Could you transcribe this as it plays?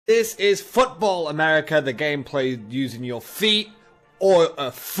This is Football America, the game played using your feet, or a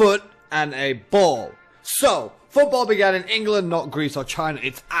foot, and a ball. So, football began in England, not Greece or China.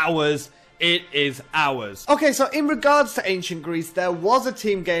 It's ours. It is ours. Okay, so in regards to ancient Greece, there was a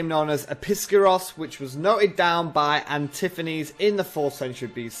team game known as Episkiros, which was noted down by Antiphanes in the 4th century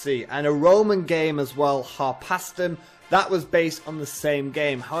BC, and a Roman game as well, Harpastum, that was based on the same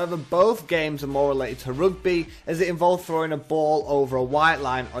game. However, both games are more related to rugby, as it involved throwing a ball over a white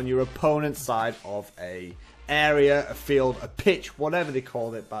line on your opponent's side of a area, a field, a pitch, whatever they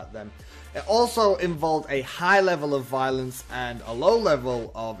called it back then. It also involved a high level of violence and a low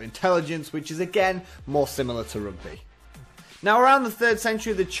level of intelligence, which is again more similar to rugby. Now, around the 3rd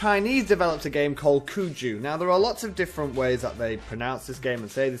century, the Chinese developed a game called Cuju. Now, there are lots of different ways that they pronounce this game and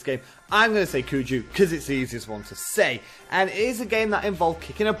say this game. I'm going to say Cuju because it's the easiest one to say. And it is a game that involved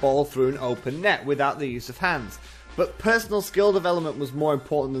kicking a ball through an open net without the use of hands. But personal skill development was more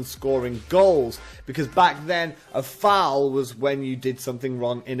important than scoring goals, because back then a foul was when you did something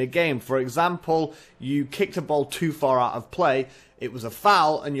wrong in a game. For example, you kicked a ball too far out of play, it was a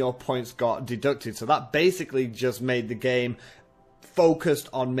foul and your points got deducted. So that basically just made the game focused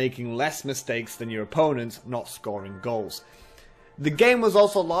on making less mistakes than your opponents, not scoring goals. The game was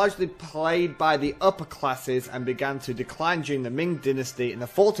also largely played by the upper classes and began to decline during the Ming Dynasty in the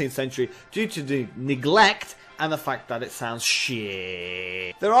 14th century due to the neglect and the fact that it sounds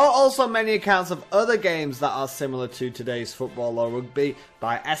shit. There are also many accounts of other games that are similar to today's football or rugby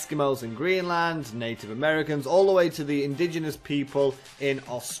by Eskimos in Greenland, Native Americans, all the way to the indigenous people in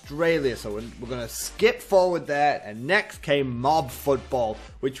Australia. So we're going to skip forward there, and next came mob football,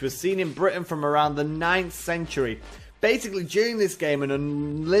 which was seen in Britain from around the 9th century. Basically, during this game, an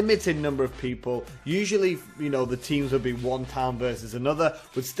unlimited number of people, usually, the teams would be one town versus another,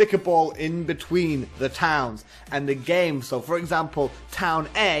 would stick a ball in between the towns. And the game, so for example, Town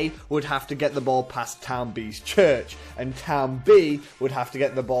A would have to get the ball past Town B's church, and Town B would have to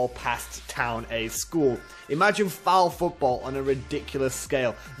get the ball past Town A's school. Imagine foul football on a ridiculous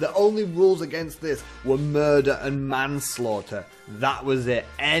scale. The only rules against this were murder and manslaughter. That was it.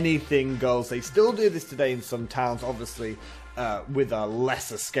 Anything goes. They still do this today in some towns, obviously, with a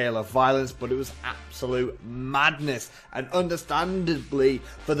lesser scale of violence, but it was absolute madness. And understandably,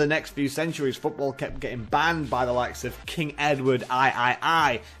 for the next few centuries, football kept getting banned by the likes of King Edward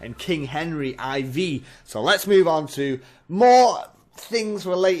III and King Henry IV. So let's move on to more things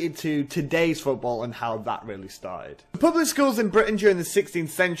related to today's football and how that really started. Public schools in Britain during the 16th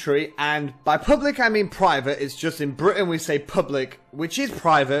century, and by public I mean private, it's just in Britain we say public, which is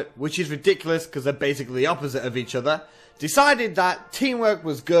private, which is ridiculous because they're basically the opposite of each other, decided that teamwork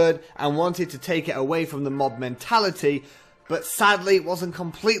was good and wanted to take it away from the mob mentality, but sadly it wasn't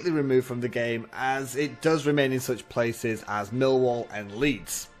completely removed from the game, as it does remain in such places as Millwall and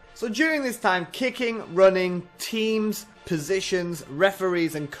Leeds. So during this time, kicking, running, teams, positions,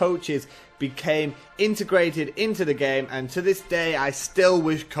 referees and coaches became integrated into the game, and to this day I still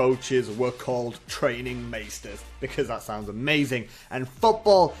wish coaches were called training maesters, because that sounds amazing. And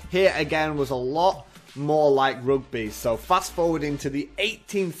football here again was a lot more like rugby. So fast forward into the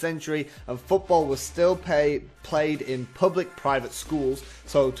 18th century, and football was still played in public private schools,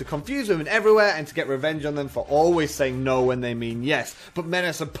 so to confuse women everywhere and to get revenge on them for always saying no when they mean yes. But men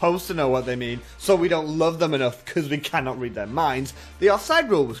are supposed to know what they mean, so we don't love them enough because we cannot read their minds. The offside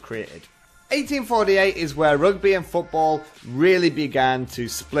rule was created. 1848 is where rugby and football really began to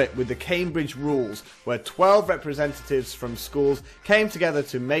split, with the Cambridge Rules, where 12 representatives from schools came together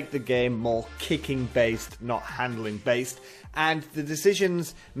to make the game more kicking based, not handling based, and the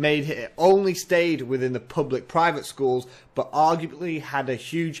decisions made here only stayed within the public private schools, but arguably had a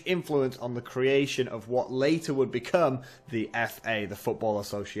huge influence on the creation of what later would become the FA, the Football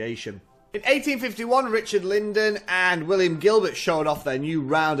Association. In 1851, Richard Linden and William Gilbert showed off their new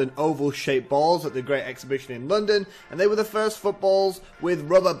round and oval-shaped balls at the Great Exhibition in London, and they were the first footballs with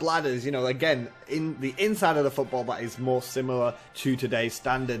rubber bladders, again, in the inside of the football that is more similar to today's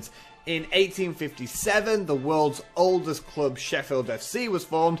standards. In 1857, the world's oldest club, Sheffield FC, was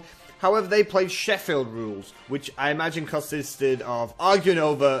formed. However, they played Sheffield rules, which I imagine consisted of arguing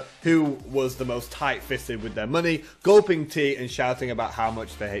over who was the most tight-fisted with their money, gulping tea and shouting about how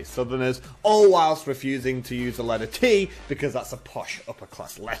much they hate Southerners, all whilst refusing to use the letter T because that's a posh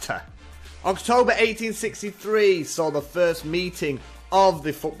upper-class letter. October 1863 saw the first meeting of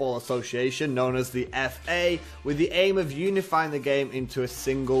the Football Association, known as the FA, with the aim of unifying the game into a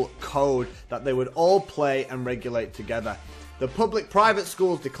single code that they would all play and regulate together. The public-private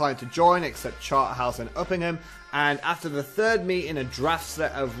schools declined to join, except Charterhouse and Uppingham, and after the third meeting, a draft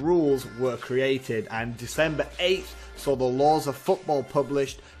set of rules were created, and December 8th saw the laws of football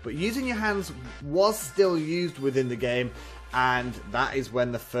published, but using your hands was still used within the game, and that is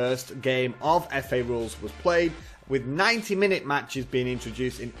when the first game of FA rules was played, with 90-minute matches being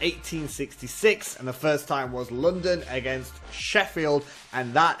introduced in 1866, and the first time was London against Sheffield,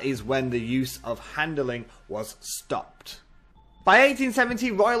 and that is when the use of handling was stopped. By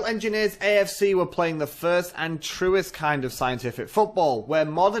 1870, Royal Engineers AFC were playing the first and truest kind of scientific football, where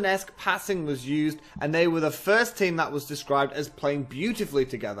modern-esque passing was used, and they were the first team that was described as playing beautifully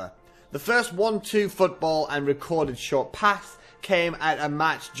together. The first 1-2 football and recorded short pass came at a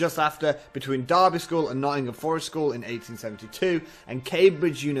match just after between Derby School and Nottingham Forest School in 1872, and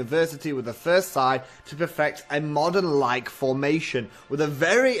Cambridge University were the first side to perfect a modern-like formation with a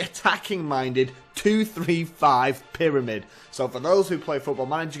very attacking-minded 2-3-5 pyramid. So for those who play Football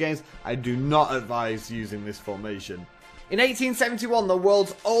Manager games, I do not advise using this formation. In 1871, the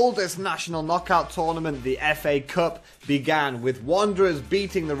world's oldest national knockout tournament, the FA Cup, began, with Wanderers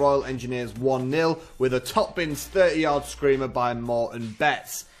beating the Royal Engineers 1-0 with a top-bins 30-yard screamer by Morton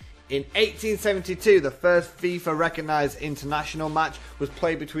Betts. In 1872, the first FIFA-recognised international match was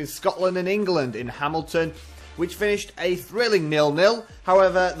played between Scotland and England in Hamilton, which finished a thrilling 0-0.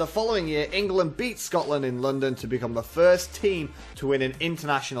 However, the following year, England beat Scotland in London to become the first team to win an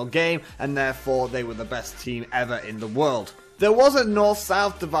international game, and therefore they were the best team ever in the world. There was a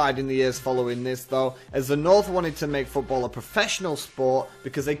north-south divide in the years following this though, as the north wanted to make football a professional sport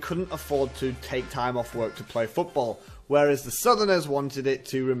because they couldn't afford to take time off work to play football, whereas the southerners wanted it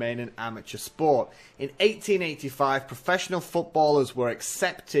to remain an amateur sport. In 1885, professional footballers were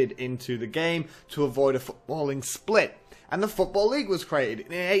accepted into the game to avoid a footballing split, and the Football League was created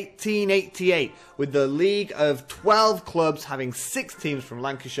in 1888, with the league of 12 clubs having 6 teams from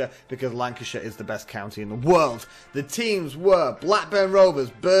Lancashire, because Lancashire is the best county in the world. The teams were Blackburn Rovers,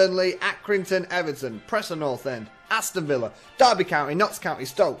 Burnley, Accrington, Everton, Preston North End, Aston Villa, Derby County, Notts County,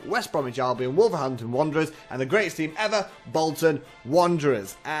 Stoke, West Bromwich Albion, Wolverhampton Wanderers, and the greatest team ever, Bolton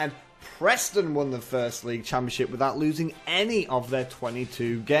Wanderers. And Preston won the first league championship without losing any of their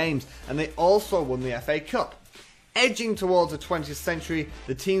 22 games, and they also won the FA Cup. Edging towards the 20th century,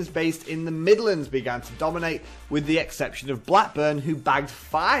 the teams based in the Midlands began to dominate, with the exception of Blackburn, who bagged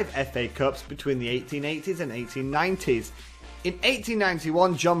 5 FA Cups between the 1880s and 1890s. In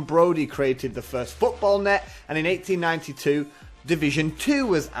 1891, John Brodie created the first football net, and in 1892, Division 2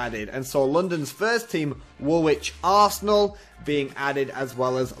 was added, and saw London's first team, Woolwich Arsenal, being added, as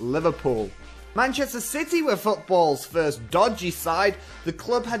well as Liverpool. Manchester City were football's first dodgy side. The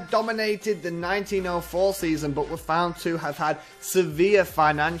club had dominated the 1904 season, but were found to have had severe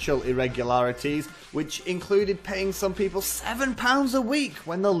financial irregularities, which included paying some people £7 a week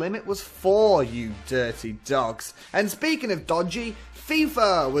when the limit was 4, you dirty dogs. And speaking of dodgy,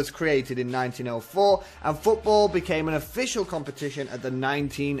 FIFA was created in 1904, and football became an official competition at the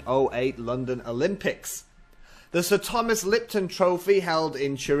 1908 London Olympics. The Sir Thomas Lipton Trophy, held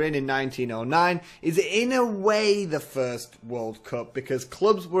in Turin in 1909, is in a way the first World Cup, because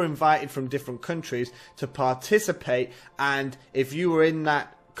clubs were invited from different countries to participate, and if you were in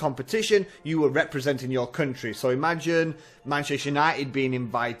that competition, you were representing your country. So imagine Manchester United being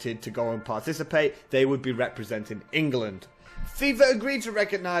invited to go and participate, they would be representing England. FIFA agreed to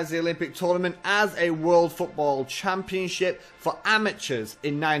recognise the Olympic tournament as a World Football Championship for amateurs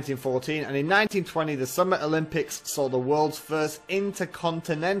in 1914, and in 1920 the Summer Olympics saw the world's first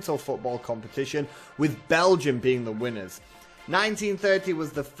intercontinental football competition, with Belgium being the winners. 1930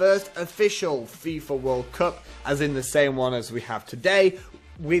 was the first official FIFA World Cup, as in the same one as we have today,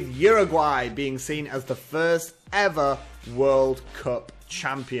 with Uruguay being seen as the first ever World Cup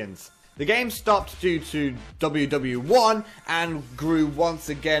champions. The game stopped due to WW1 and grew once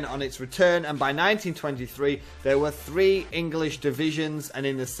again on its return, and by 1923 there were 3 English divisions, and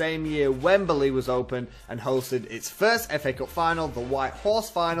in the same year Wembley was opened and hosted its first FA Cup final, the White Horse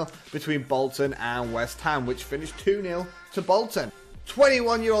final between Bolton and West Ham, which finished 2-0 to Bolton.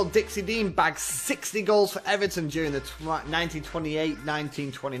 21-year-old Dixie Dean bagged 60 goals for Everton during the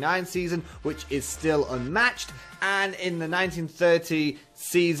 1928-1929 season, which is still unmatched, and in the 1930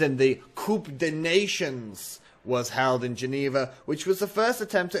 season the Coupe des Nations was held in Geneva, which was the first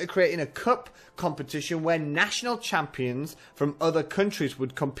attempt at creating a cup competition where national champions from other countries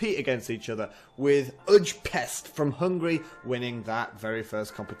would compete against each other, with Ujpest from Hungary winning that very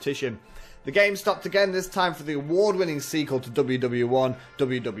first competition. The game stopped again, this time for the award-winning sequel to WW1,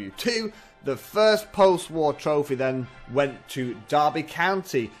 WW2. The first post-war trophy then went to Derby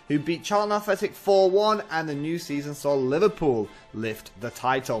County, who beat Charlton Athletic 4-1, and the new season saw Liverpool lift the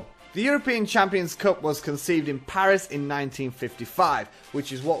title. The European Champions Cup was conceived in Paris in 1955,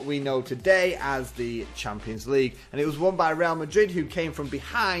 which is what we know today as the Champions League, and it was won by Real Madrid, who came from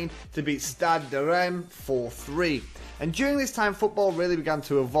behind to beat Stade de Reims 4-3. And during this time, football really began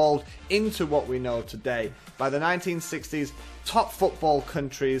to evolve into what we know today. By the 1960s, top football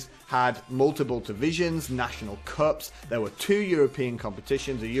countries had multiple divisions, national cups. There were 2 European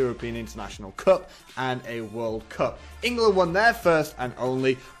competitions, a European International Cup and a World Cup. England won their first and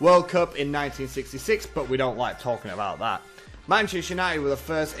only World Cup in 1966, but we don't like talking about that. Manchester United were the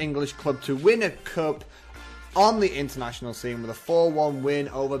first English club to win a cup on the international scene with a 4-1 win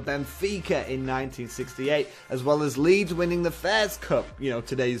over Benfica in 1968, as well as Leeds winning the Fairs Cup,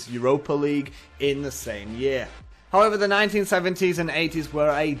 today's Europa League, in the same year. However, the 1970s and 80s were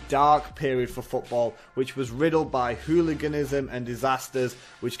a dark period for football, which was riddled by hooliganism and disasters,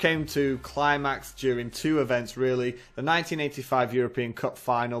 which came to climax during 2 events really. The 1985 European Cup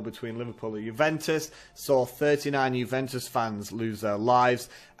final between Liverpool and Juventus saw 39 Juventus fans lose their lives,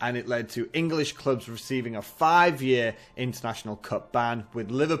 and it led to English clubs receiving a 5-year international cup ban,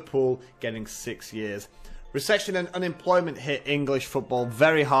 with Liverpool getting 6 years. Recession and unemployment hit English football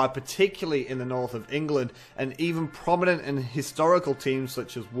very hard, particularly in the north of England, and even prominent and historical teams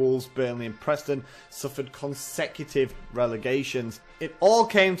such as Wolves, Burnley and Preston suffered consecutive relegations. It all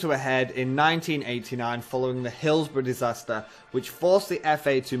came to a head in 1989 following the Hillsborough disaster, which forced the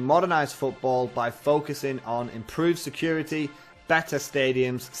FA to modernise football by focusing on improved security, better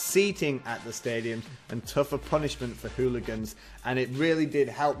stadiums, seating at the stadiums, and tougher punishment for hooligans, and it really did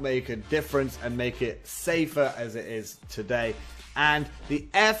help make a difference and make it safer as it is today. And the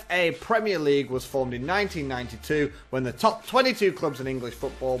FA Premier League was formed in 1992 when the top 22 clubs in English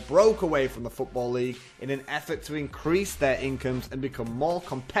football broke away from the Football League in an effort to increase their incomes and become more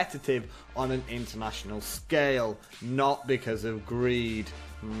competitive on an international scale, not because of greed.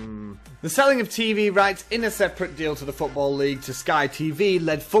 The selling of TV rights in a separate deal to the Football League to Sky TV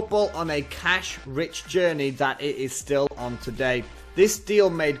led football on a cash-rich journey that it is still on today. This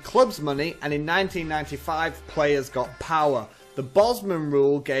deal made clubs money, and in 1995 players got power. The Bosman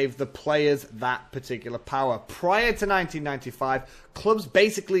rule gave the players that particular power. Prior to 1995, clubs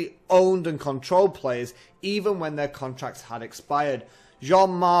basically owned and controlled players even when their contracts had expired.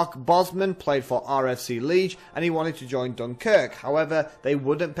 Jean-Marc Bosman played for RFC Liège and he wanted to join Dunkirk. However, they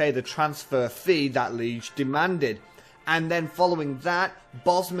wouldn't pay the transfer fee that Liège demanded. And then following that,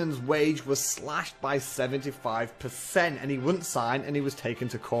 Bosman's wage was slashed by 75% and he wouldn't sign, and he was taken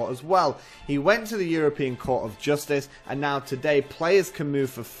to court as well. He went to the European Court of Justice, and now today players can move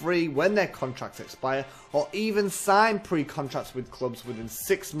for free when their contracts expire, or even sign pre-contracts with clubs within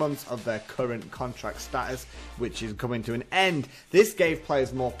 6 months of their current contract status, which is coming to an end. This gave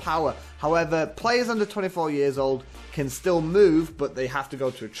players more power. However, players under 24 years old can still move, but they have to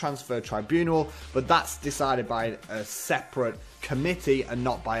go to a transfer tribunal, but that's decided by a separate committee and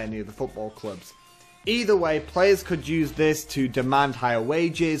not by any of the football clubs. Either way, players could use this to demand higher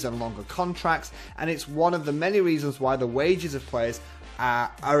wages and longer contracts, and it's one of the many reasons why the wages of players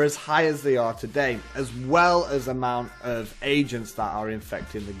are as high as they are today, as well as the amount of agents that are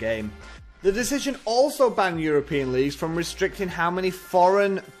infecting the game. The decision also banned European leagues from restricting how many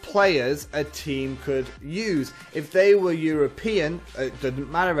foreign players a team could use. If they were European, it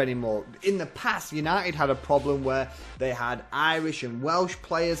didn't matter anymore. In the past, United had a problem where they had Irish and Welsh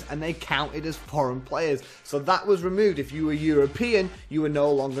players and they counted as foreign players. So that was removed. If you were European, you were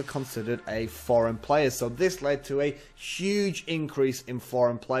no longer considered a foreign player. So this led to a huge increase in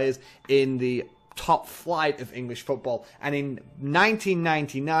foreign players in the top flight of English football. And in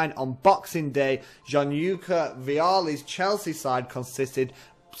 1999, on Boxing Day, Gianluca Vialli's Chelsea side consisted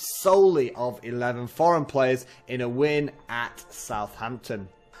solely of 11 foreign players in a win at Southampton.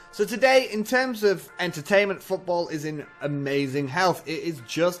 So today, in terms of entertainment, football is in amazing health. It is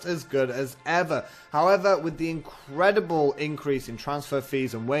just as good as ever. However, with the incredible increase in transfer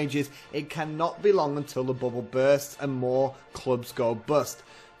fees and wages, it cannot be long until the bubble bursts and more clubs go bust.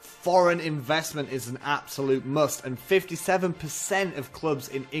 Foreign investment is an absolute must, and 57% of clubs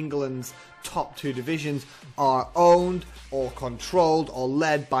in England's top 2 divisions are owned or controlled or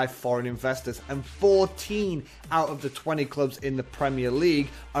led by foreign investors, and 14 out of the 20 clubs in the Premier League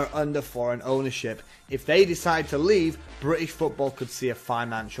are under foreign ownership. If they decide to leave, British football could see a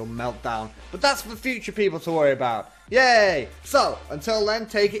financial meltdown, but that's for future people to worry about. Yay! So, until then,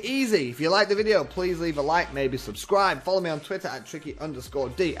 take it easy. If you liked the video, please leave a like, maybe subscribe, follow me on Twitter at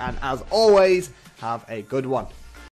Tricky_D, and as always, have a good one.